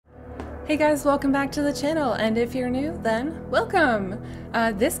Hey guys, welcome back to the channel, and if you're new, then welcome!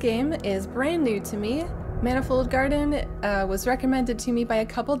 This game is brand new to me. Manifold Garden was recommended to me by a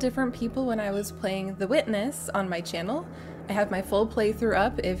couple different people when I was playing The Witness on my channel. I have my full playthrough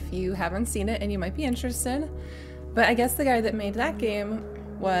up if you haven't seen it and you might be interested. But I guess the guy that made that game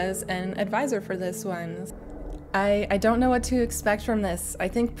was an advisor for this one. I don't know what to expect from this. I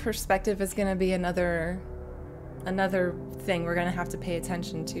think perspective is going to be another thing we're gonna have to pay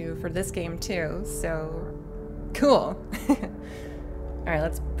attention to for this game too, so cool. Alright,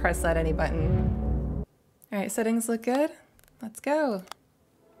 let's press that any button. Alright, settings look good. Let's go.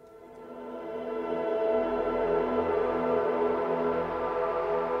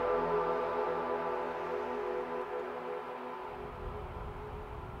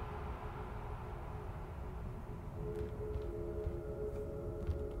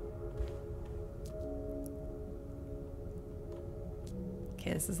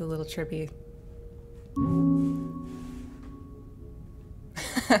 Okay, this is a little trippy.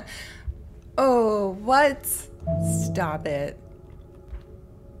 Oh, what? Stop it.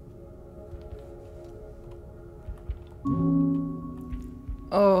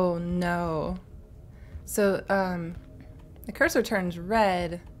 Oh no. So, the cursor turns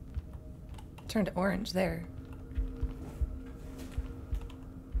red. Turned orange there.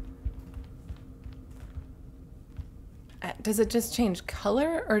 Does it just change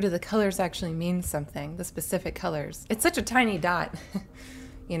color, or do the colors actually mean something? The specific colors. It's such a tiny dot,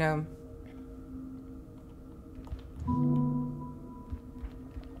 you know.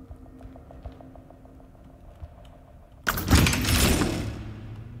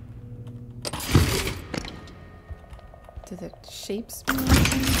 Do the shapes mean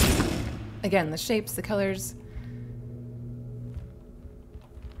anything? Again, the shapes, the colors.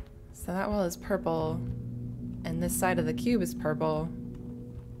 So that wall is purple. And this side of the cube is purple.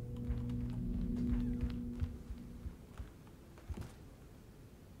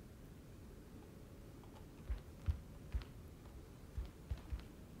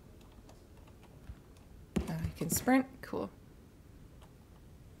 You can sprint. Cool.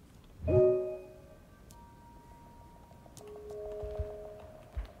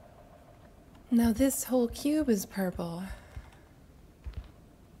 Now this whole cube is purple.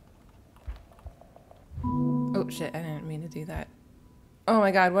 Oh shit, I didn't mean to do that. Oh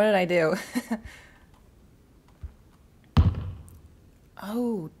my god, what did I do?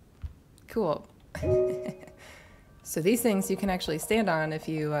 Oh, cool. So these things you can actually stand on if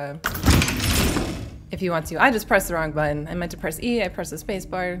you want to. I just pressed the wrong button. I meant to press E, I pressed the space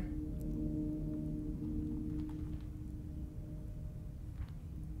bar.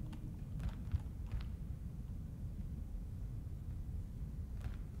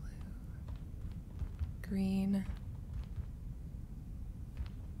 Green.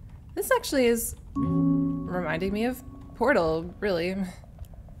 This actually is reminding me of Portal, really.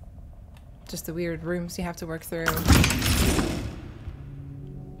 Just the weird rooms you have to work through.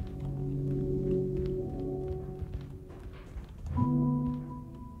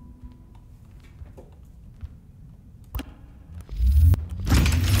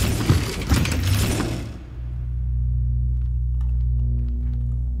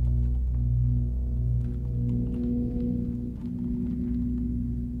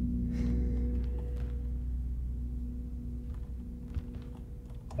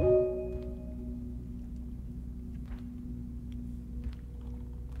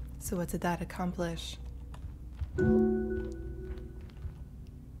 So what did that accomplish?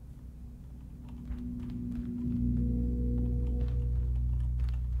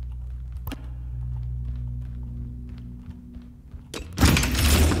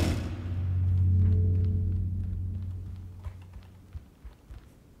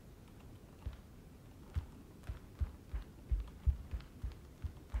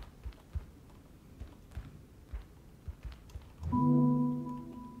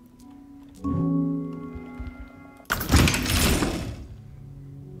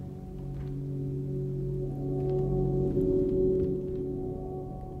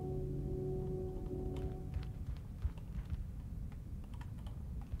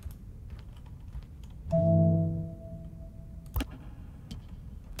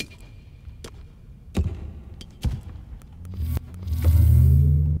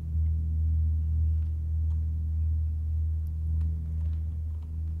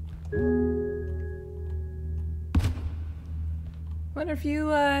 Wonder if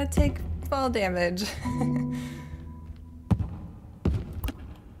you take fall damage.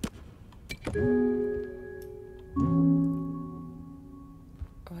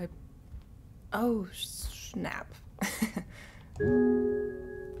 Oh, snap.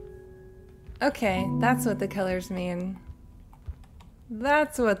 Okay, that's what the colors mean.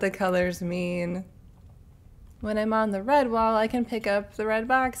 That's what the colors mean. When I'm on the red wall, I can pick up the red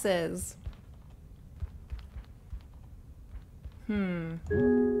boxes.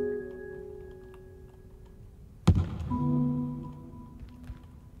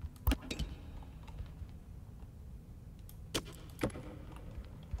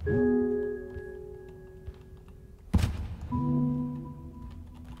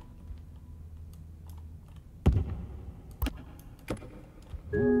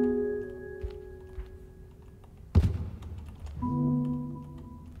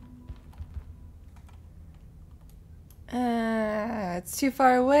 It's too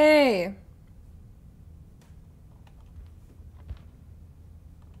far away.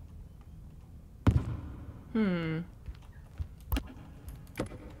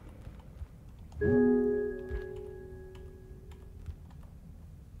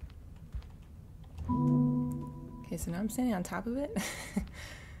 Okay, so now I'm standing on top of it.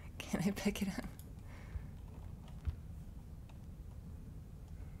 Can I pick it up?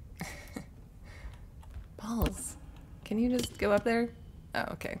 Balls. Can you just go up there? Oh,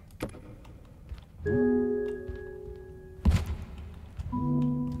 okay.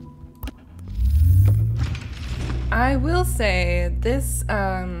 I will say this,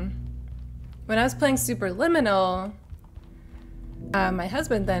 when I was playing Superliminal, my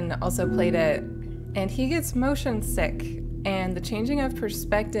husband then also played it, and he gets motion sick, and the changing of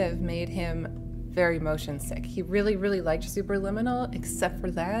perspective made him very motion sick. He really, really liked Superliminal, except for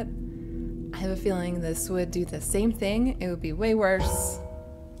that. I have a feeling this would do the same thing. It would be way worse.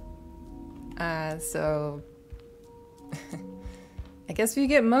 So I guess if you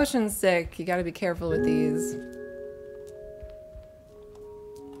get motion sick, you gotta be careful with these.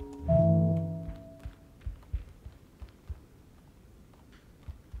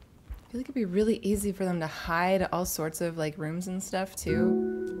 I feel like it'd be really easy for them to hide all sorts of like rooms and stuff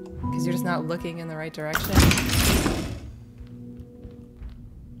too, because you're just not looking in the right direction.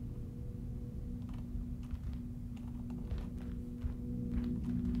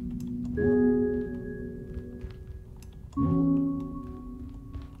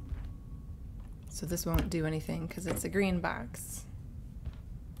 So this won't do anything because it's a green box.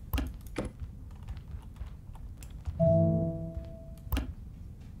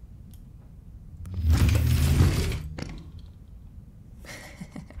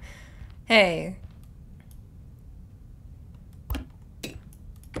 Hey.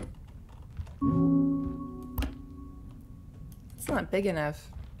 It's not big enough.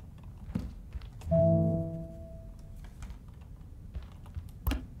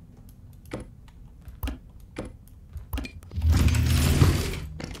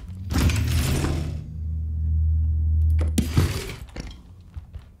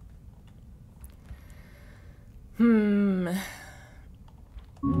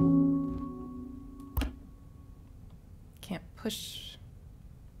 Can't push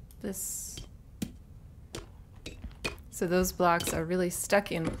this. So those blocks are really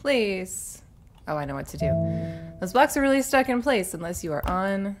stuck in place. Oh, I know what to do. Those blocks are really stuck in place unless you are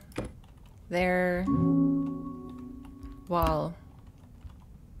on their wall.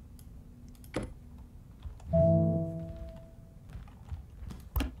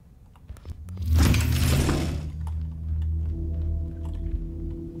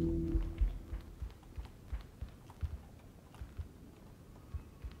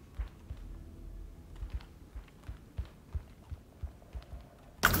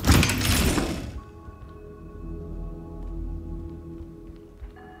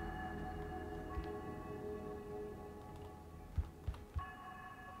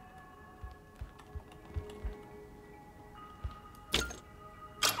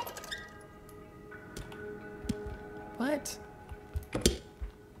 What?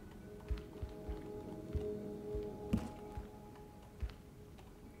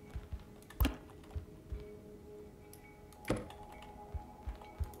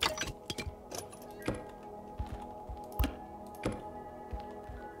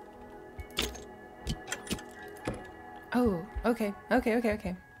 Oh, okay,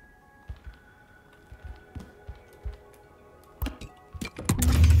 okay.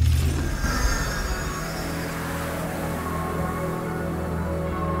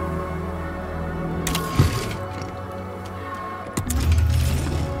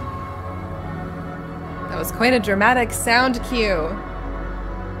 That was quite a dramatic sound cue.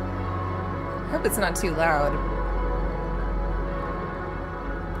 I hope it's not too loud.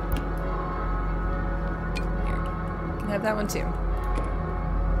 Here, you can have that one too.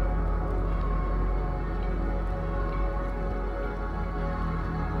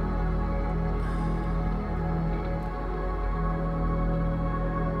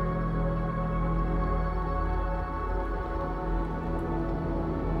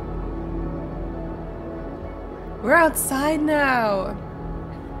 We're outside now!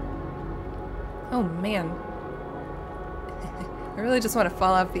 Oh man. I really just want to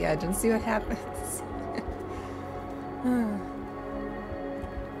fall off the edge and see what happens.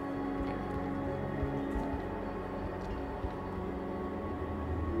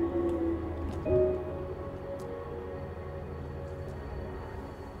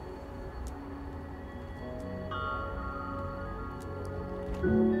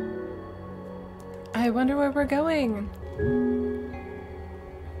 I wonder where we're going.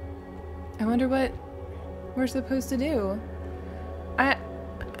 I wonder what we're supposed to do.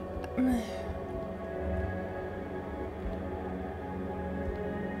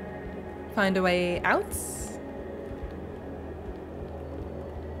 Find a way out?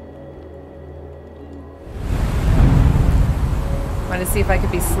 Want to see if I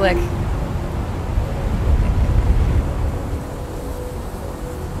could be slick.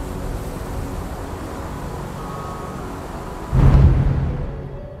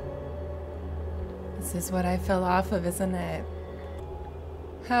 This is what I fell off of, isn't it?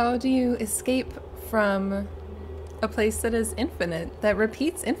 How do you escape from a place that is infinite, that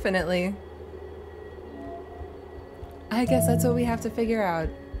repeats infinitely? I guess that's what we have to figure out.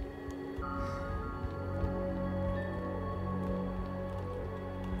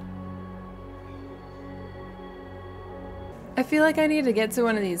 I feel like I need to get to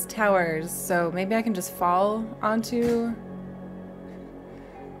one of these towers, so maybe I can just fall onto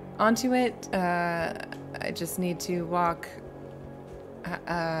it. I just need to walk.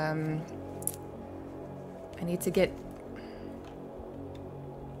 I need to get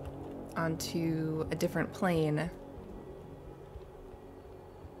onto a different plane.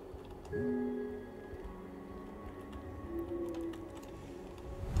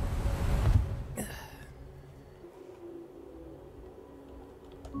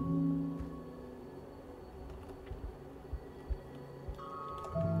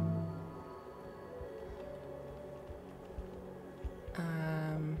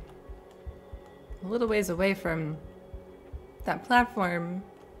 A little ways away from that platform.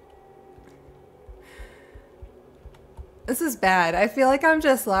 This is bad. I feel like I'm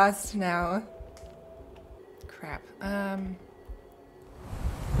just lost now. Crap. Boom.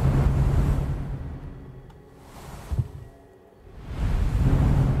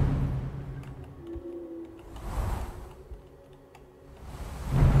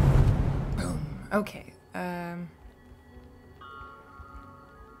 Okay.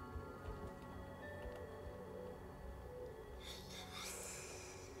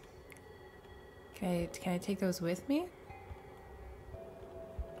 Can I take those with me?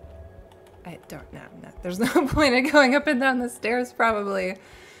 I don't know. No, there's no point in going up and down the stairs, probably.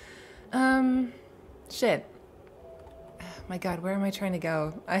 Shit. Oh my god, where am I trying to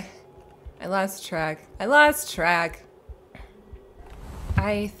go? I lost track. I lost track.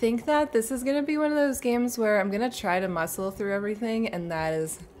 I think that this is gonna be one of those games where I'm gonna try to muscle through everything, and that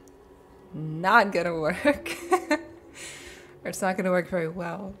is not gonna work. Or it's not gonna work very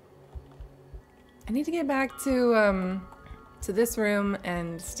well. I need to get back to this room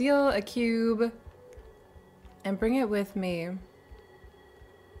and steal a cube and bring it with me.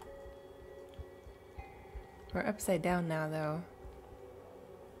 We're upside down now, though.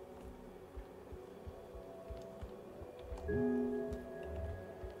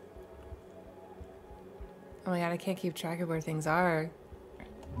 Oh my god, I can't keep track of where things are.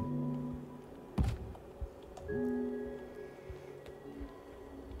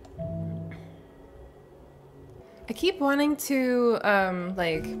 I keep wanting to,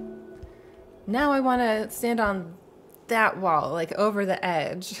 like, now I want to stand on that wall, like, over the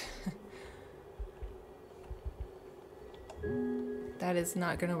edge. That is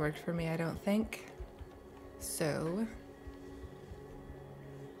not going to work for me, I don't think. So,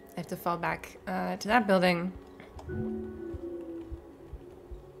 I have to fall back to that building.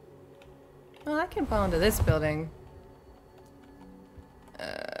 Well, I can fall into this building.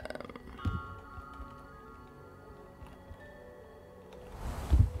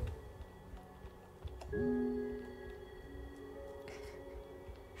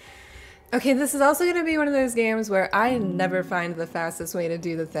 Okay, this is also going to be one of those games where I never find the fastest way to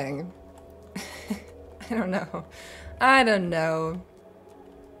do the thing. I don't know. I don't know.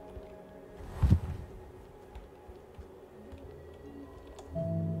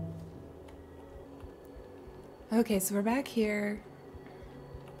 Okay, so we're back here.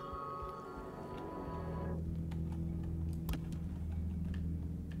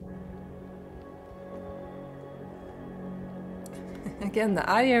 Again, the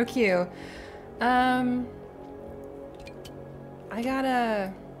audio cue. I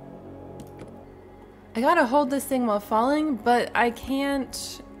I gotta hold this thing while falling, but I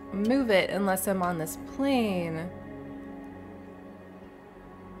can't move it unless I'm on this plane.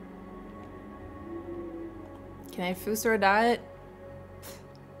 Can I Fusora it?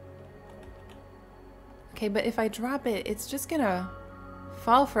 Okay, but if I drop it, it's just gonna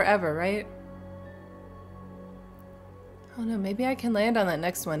fall forever, right? Oh no, maybe I can land on that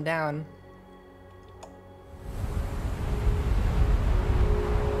next one down.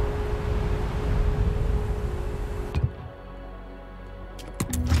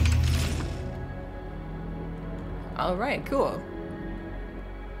 All right, cool.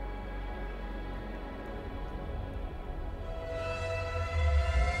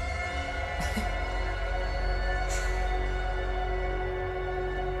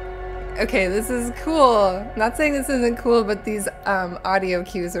 Okay, this is cool. Not saying this isn't cool, but these audio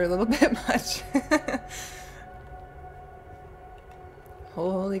cues are a little bit much.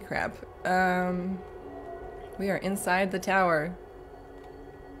 Holy crap. We are inside the tower.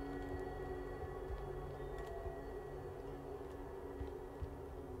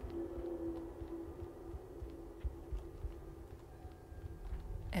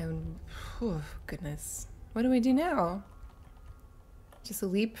 And, oh, goodness. What do we do now? Just a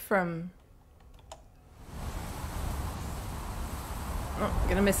leap from... Oh,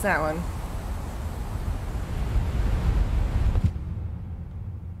 gonna miss that one.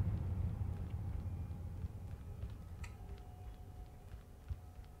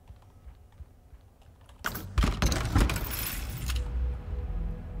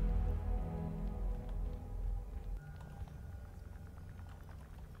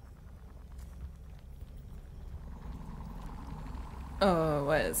 Oh,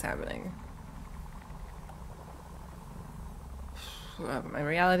 what is happening? My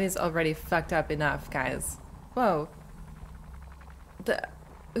reality is already fucked up enough, guys. Whoa.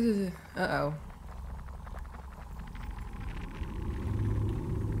 Uh-oh.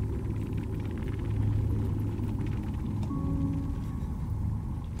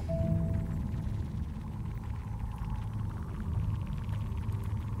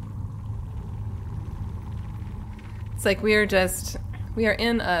 It's like we are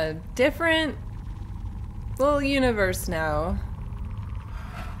in a different little universe now.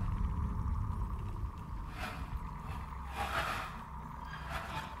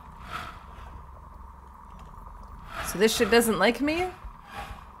 So this shit doesn't like me?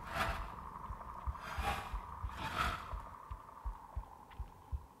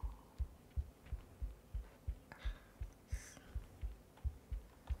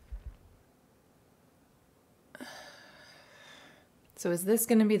 So is this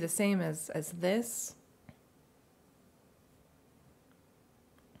going to be the same as this?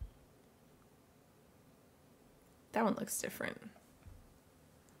 That one looks different.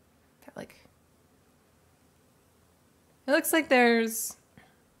 Got like... It looks like there's...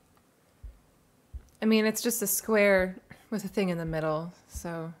 I mean, it's just a square with a thing in the middle,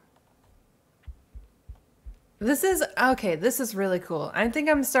 so... This is... Okay, this is really cool. I think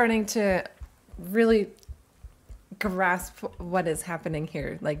I'm starting to really grasp what is happening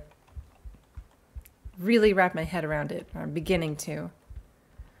here. Like, really wrap my head around it. Or I'm beginning to. Of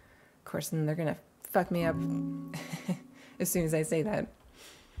course, then they're gonna fuck me up as soon as I say that.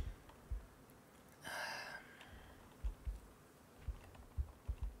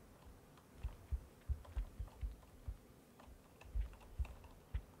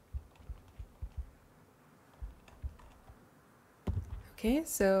 Okay,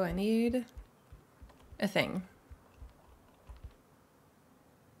 so I need a thing.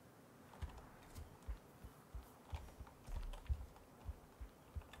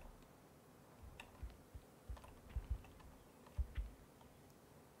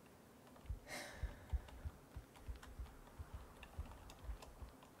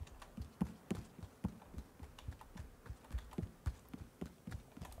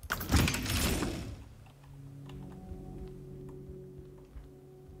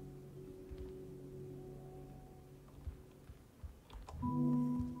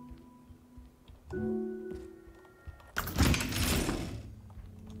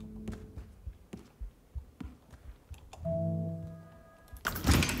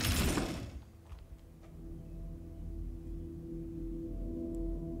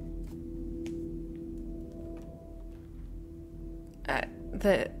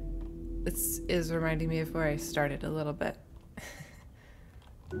 This is reminding me of where I started a little bit.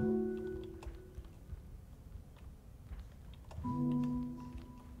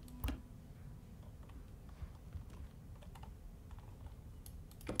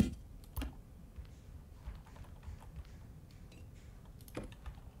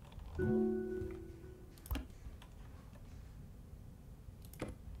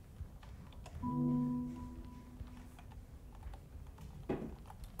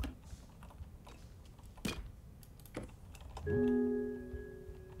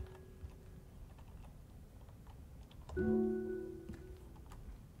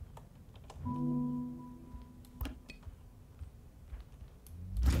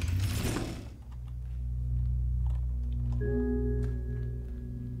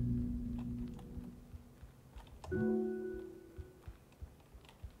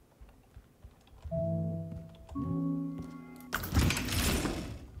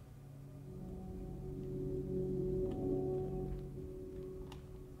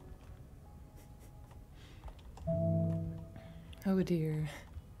 Oh dear.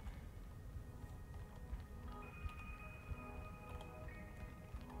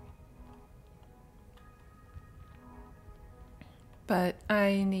 But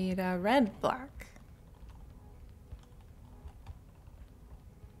I need a red block.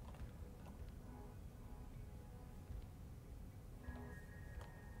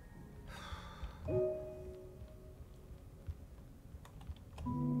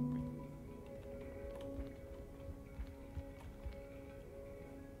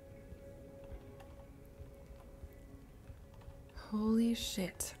 Holy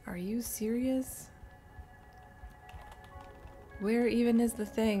shit, are you serious? Where even is the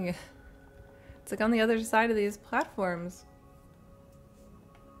thing? It's like on the other side of these platforms.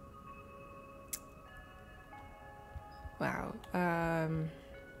 Wow. Where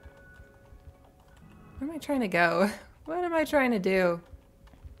am I trying to go? What am I trying to do?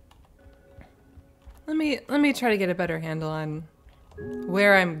 Let me try to get a better handle on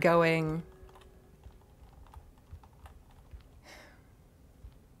where I'm going.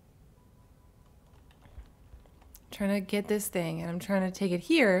 Trying to get this thing and I'm trying to take it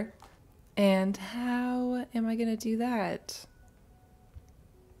here. And how am I gonna do that?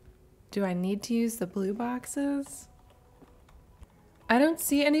 Do I need to use the blue boxes? I don't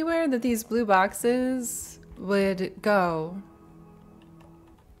see anywhere that these blue boxes would go.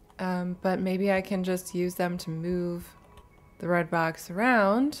 But maybe I can just use them to move the red box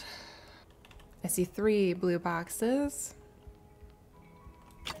around. I see 3 blue boxes.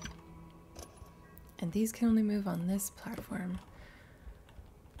 And these can only move on this platform.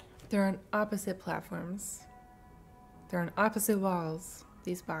 They're on opposite platforms. They're on opposite walls,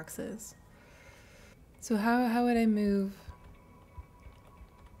 these boxes. So how would I move?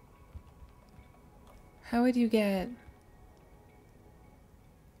 How would you get...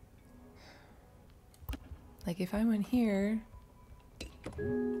 Like if I went here...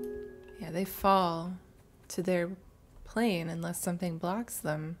 Yeah, they fall to their plane unless something blocks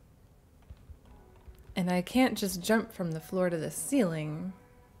them. And I can't just jump from the floor to the ceiling.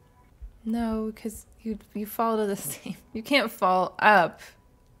 No, because you fall to the same... You can't fall up.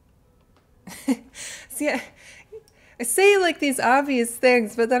 See, I say like these obvious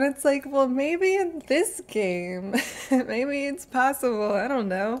things, but then it's like, well, maybe in this game, maybe it's possible. I don't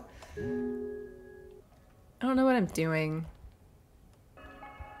know. I don't know what I'm doing.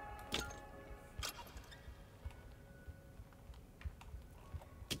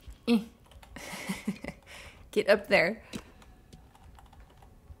 Get up there.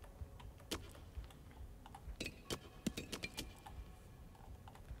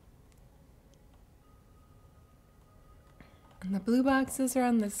 And the blue boxes are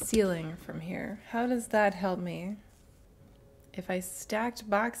on the ceiling from here. How does that help me? If I stacked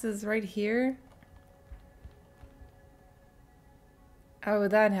boxes right here, how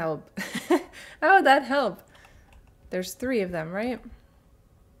would that help? How would that help? There's 3 of them, right?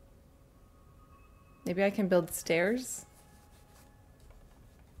 Maybe I can build stairs?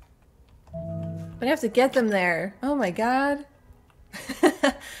 But I have to get them there. Oh my god.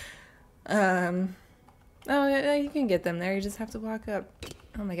 Oh, yeah, you can get them there. You just have to walk up.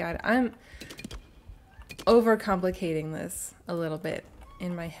 Oh my god. I'm overcomplicating this a little bit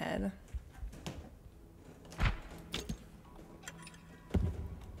in my head.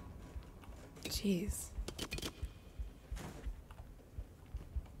 Jeez.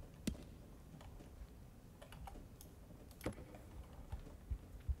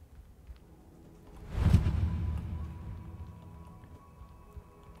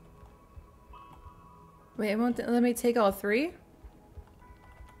 Wait, it won't let me take all 3?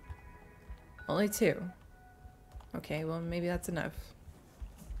 Only 2. Okay, well maybe that's enough.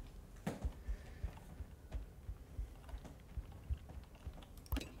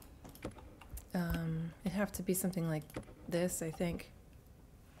 It'd have to be something like this, I think.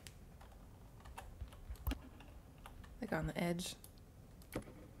 Like on the edge.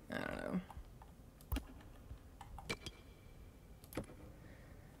 I don't know.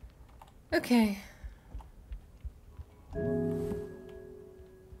 Okay.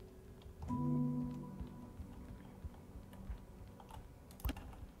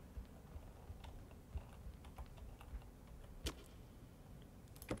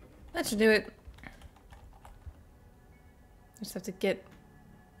 That should do it. I just have to get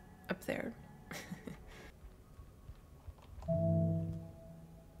up there.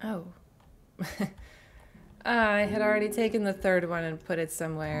 Oh. I had already taken the 3rd one and put it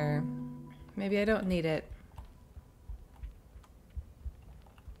somewhere. Maybe I don't need it.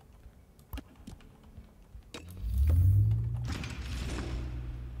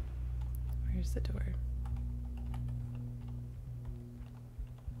 Where's the door?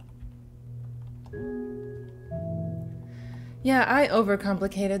 Yeah, I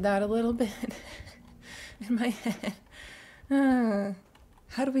overcomplicated that a little bit in my head.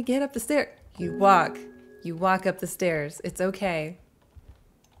 How do we get up the stairs? You walk. You walk up the stairs. It's okay.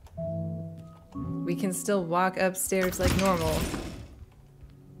 We can still walk upstairs like normal.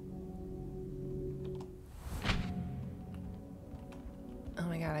 Oh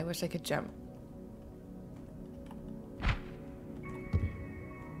my god, I wish I could jump.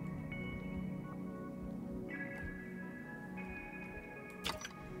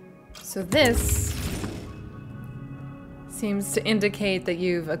 So this seems to indicate that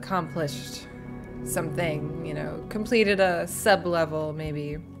you've accomplished something, you know, completed a sub-level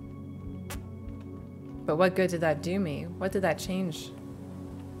maybe. But what good did that do me? What did that change?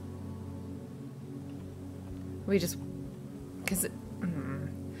 We just... because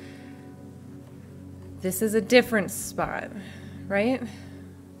this is a different spot, right?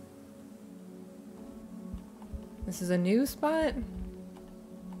 This is a new spot?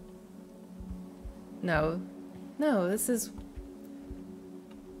 No. No, this is...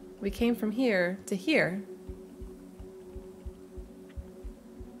 we came from here to here.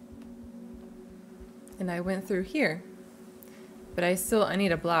 And I went through here. But I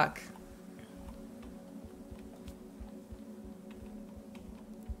need a block.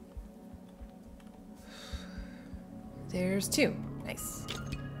 There's 2. Nice.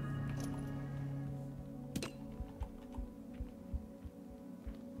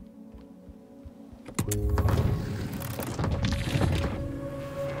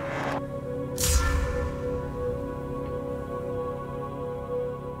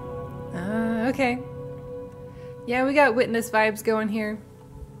 Okay. Yeah, we got witness vibes going here.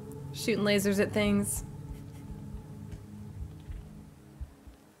 Shooting lasers at things.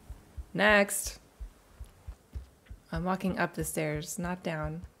 Next. I'm walking up the stairs, not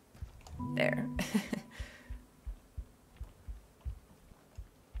down. There.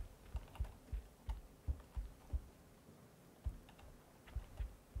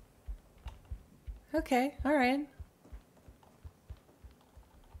 Okay, all right.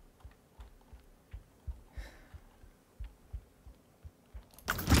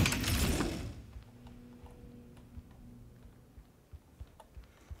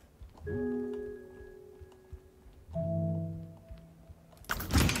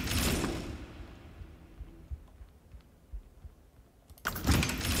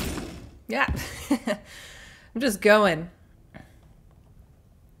 Yeah. I'm just going.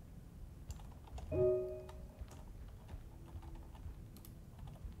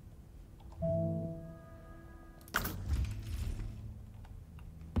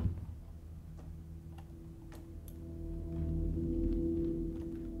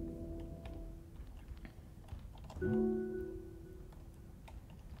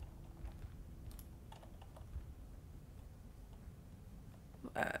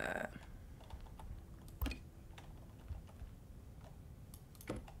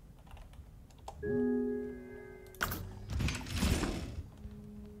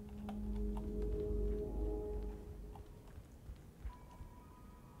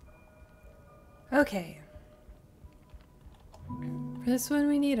 Okay. For this one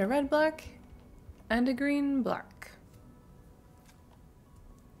we need a red block and a green block.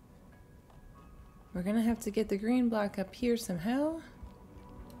 We're gonna have to get the green block up here somehow.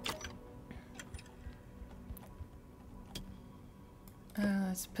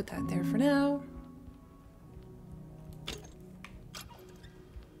 Let's put that there for now.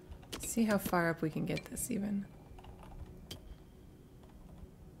 See how far up we can get this even.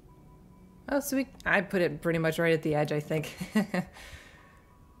 Oh, so I put it pretty much right at the edge, I think.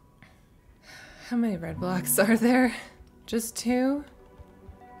 How many red blocks are there? Just 2?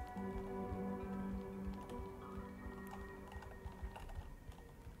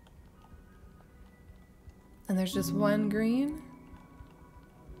 And there's just 1 green?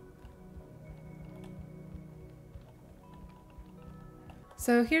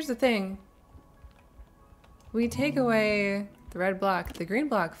 So here's the thing. We take away the red block. The green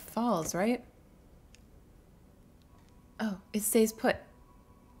block falls, right? Oh, it stays put.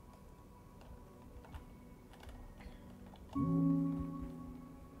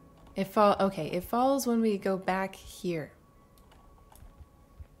 Okay, it falls when we go back here.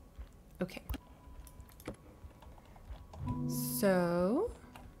 Okay. So,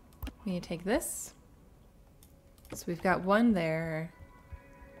 we need to take this. So we've got 1 there.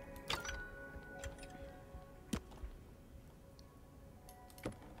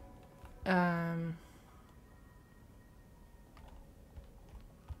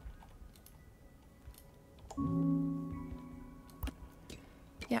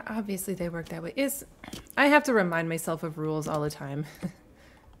 Yeah, obviously they work that way. I have to remind myself of rules all the time.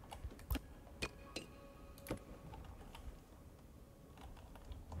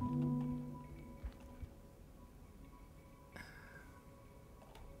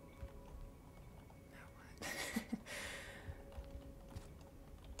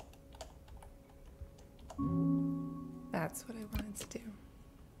 That's what I wanted to do.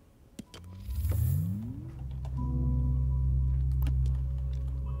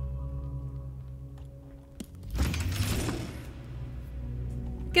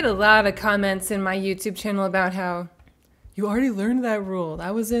 Get a lot of comments in my YouTube channel about how you already learned that rule.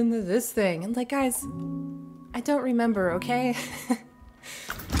 That was in this thing. And like, guys, I don't remember, okay?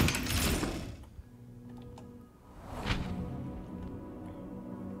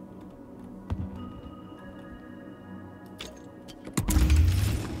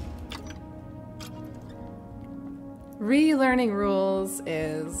 Relearning rules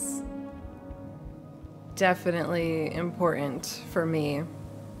is definitely important for me.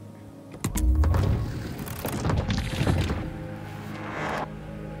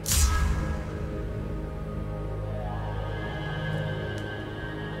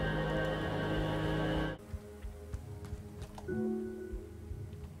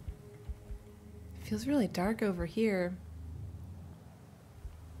 It feels really dark over here.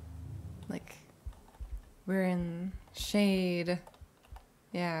 Like we're in shade.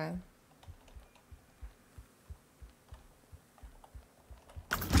 Yeah.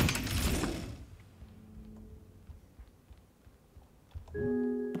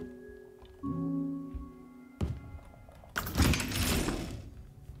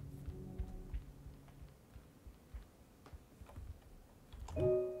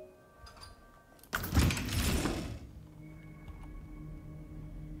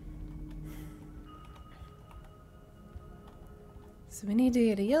 So we need to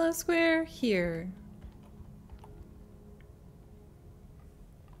get a yellow square here.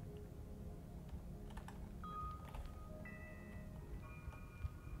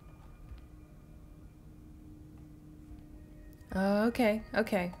 Okay,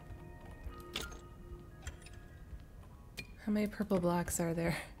 okay. How many purple blocks are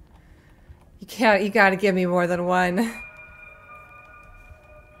there? You gotta give me more than one.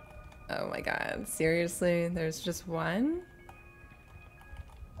 Oh my god, seriously? There's just one?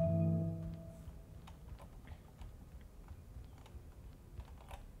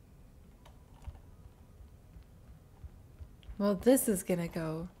 Well, this is gonna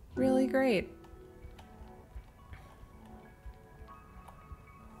go really great.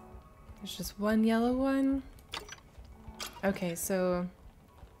 There's just one yellow one. Okay, so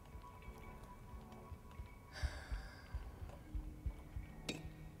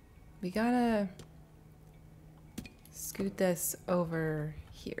we gotta scoot this over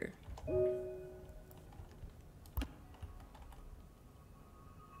here.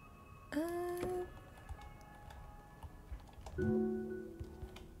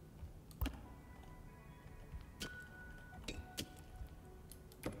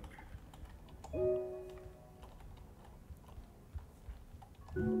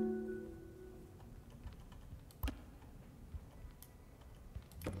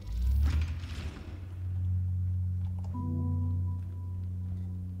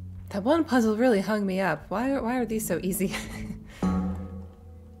 That one puzzle really hung me up. Why are these so easy?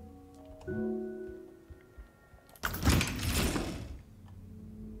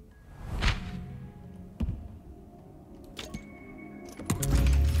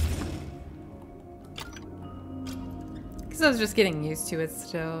 Because I was just getting used to it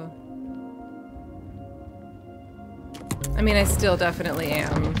still. I mean, I still definitely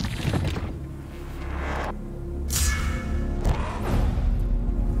am.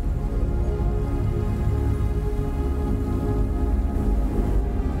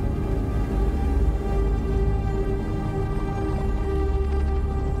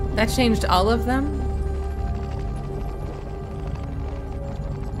 That changed all of them?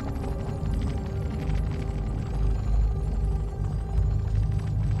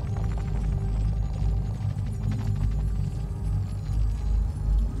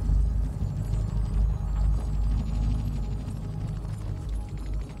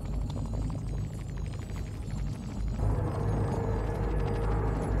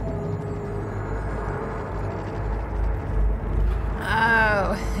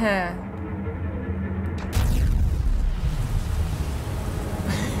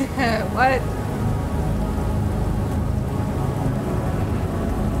 What?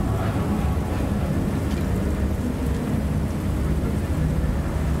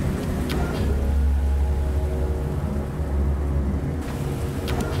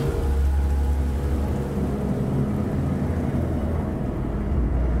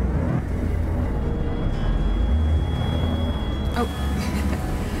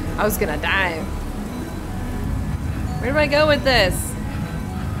 I was gonna die. Where do I go with this?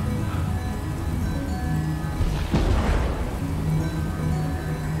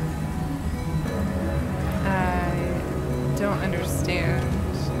 I don't understand.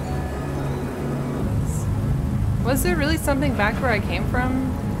 Was there really something back where I came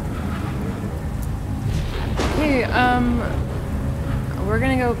from? Okay, we're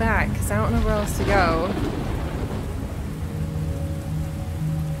gonna go back because I don't know where else to go.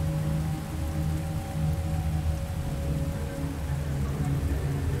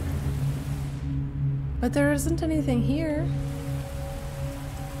 But there isn't anything here.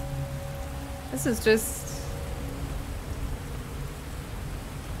 This is just...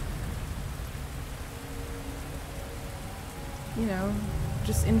 you know,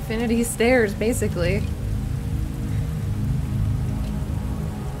 just infinity stairs, basically.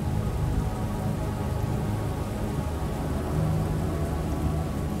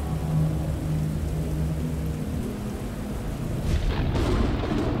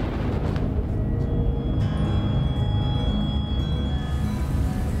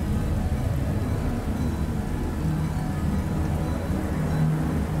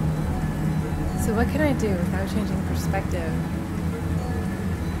 So what can I do without changing perspective?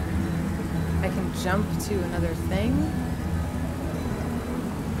 I can jump to another thing.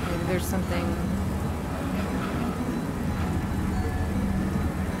 Maybe there's something...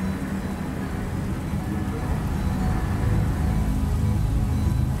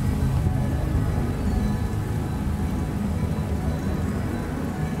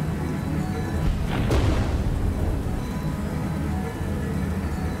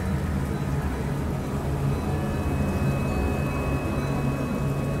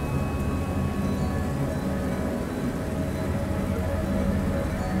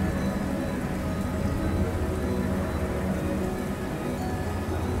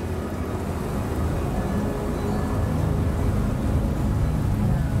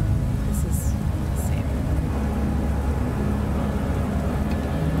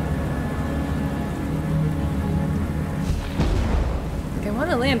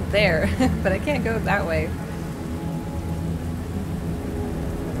 land there, but I can't go that way.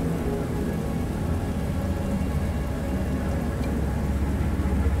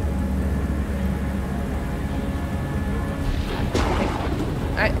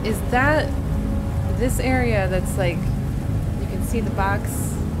 Is that this area that's like, you can see the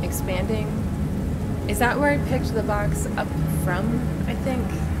box expanding? Is that where I picked the box up from, I think?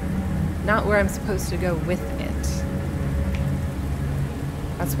 Not where I'm supposed to go with it.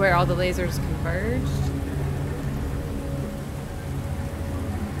 That's where all the lasers converged.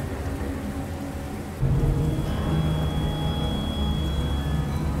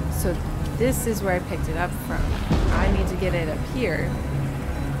 So this is where I picked it up from. I need to get it up here.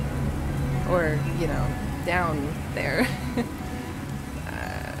 Or, you know, down there.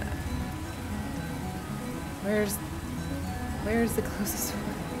 Where's the closest one?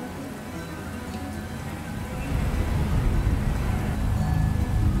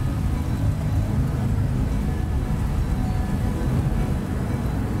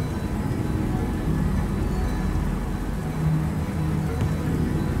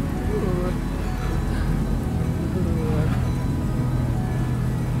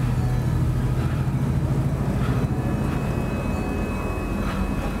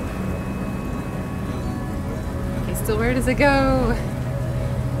 So where does it go?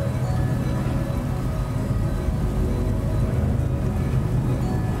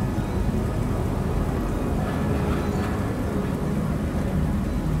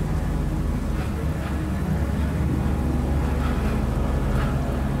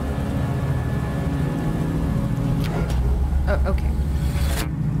 Oh, okay.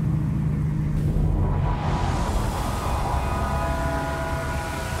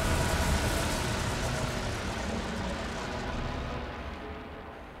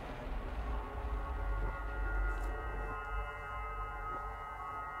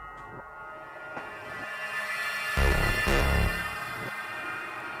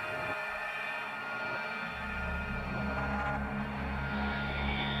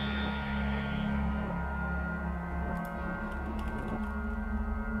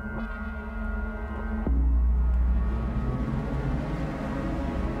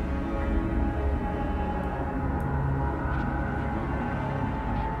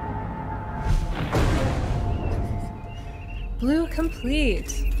 Blue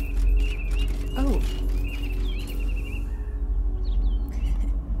complete. Oh.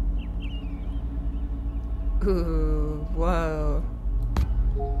 Ooh, whoa.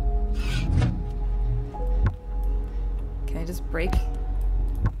 Can I just break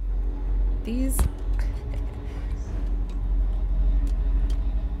These...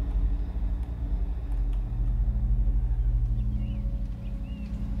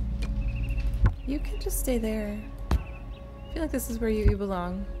 You can just stay there. I feel like this is where you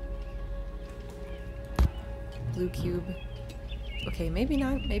belong. Blue cube. Okay, maybe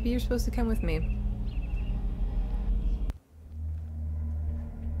not. Maybe you're supposed to come with me.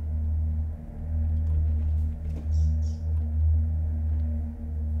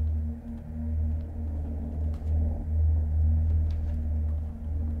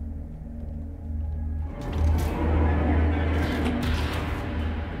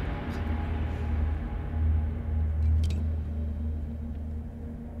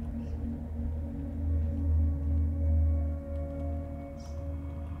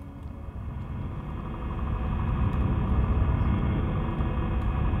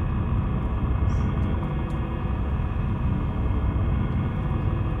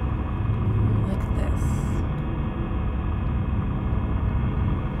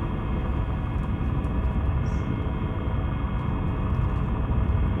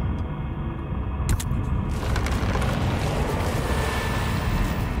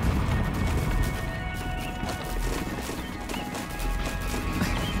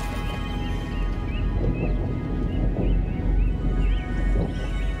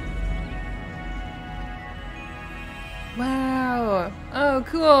 Wow! Oh,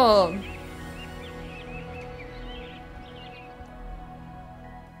 cool!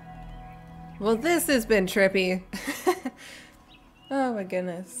 Well, this has been trippy. Oh my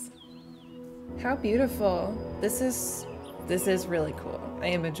goodness. How beautiful. This is really cool. I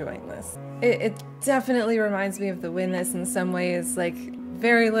am enjoying this. It definitely reminds me of the Witness in some ways, like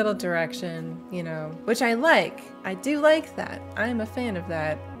very little direction, you know, which I like. I do like that. I'm a fan of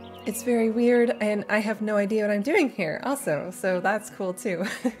that. It's very weird, and I have no idea what I'm doing here also, so that's cool too.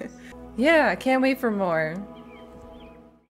 Yeah, can't wait for more.